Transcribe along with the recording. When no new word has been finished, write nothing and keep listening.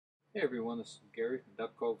Hey everyone, this is Gary from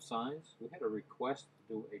Duck Cove Signs. We had a request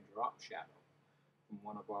to do a drop shadow from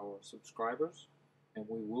one of our subscribers, and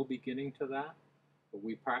we will be getting to that. But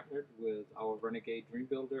we partnered with our Renegade Dream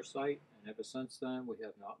Builder site, and ever since then we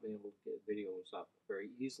have not been able to get videos up very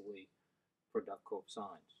easily for Duck Cove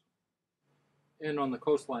Signs. And on the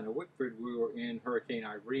coastline of Wickford, we were in Hurricane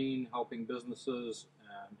Irene helping businesses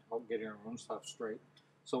and help getting our own stuff straight.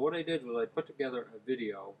 So what I did was I put together a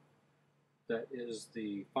video that is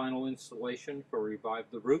the final installation for Revive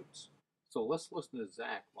the Roots. So let's listen to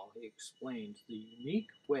Zach while he explains the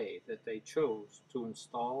unique way that they chose to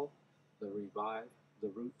install the Revive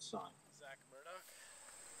the Roots sign. Zach Murdoch,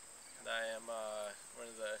 and I am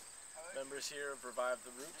one of the members here of Revive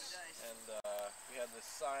the Roots, and we had this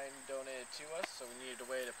sign donated to us, so we needed a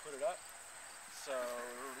way to put it up. So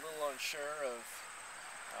we were a little unsure of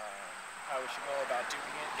how we should go about doing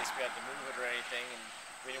it in case we had to move it or anything, and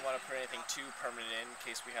we didn't want to put anything too permanent in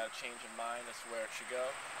case we had a change in mind as to where it should go.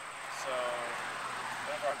 So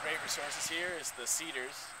one of our great resources here is the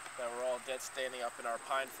cedars that were all dead standing up in our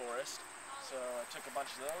pine forest. So I took a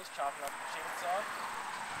bunch of those, chopped them up with a chainsaw,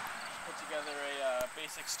 put together a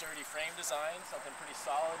basic sturdy frame design, something pretty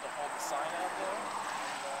solid to hold the sign out there.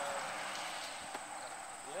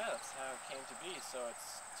 And yeah, that's how it came to be. So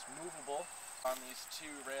it's movable on these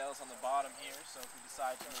two rails on the bottom here. So if we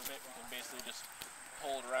decide to move it, we can basically just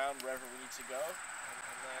pull it around wherever we need to go.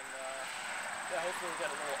 And then yeah, hopefully we'll get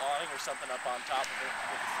a little awning or something up on top of it to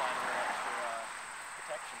get the sign around for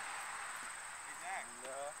protection. And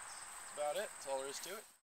that's about it. That's all there is to it.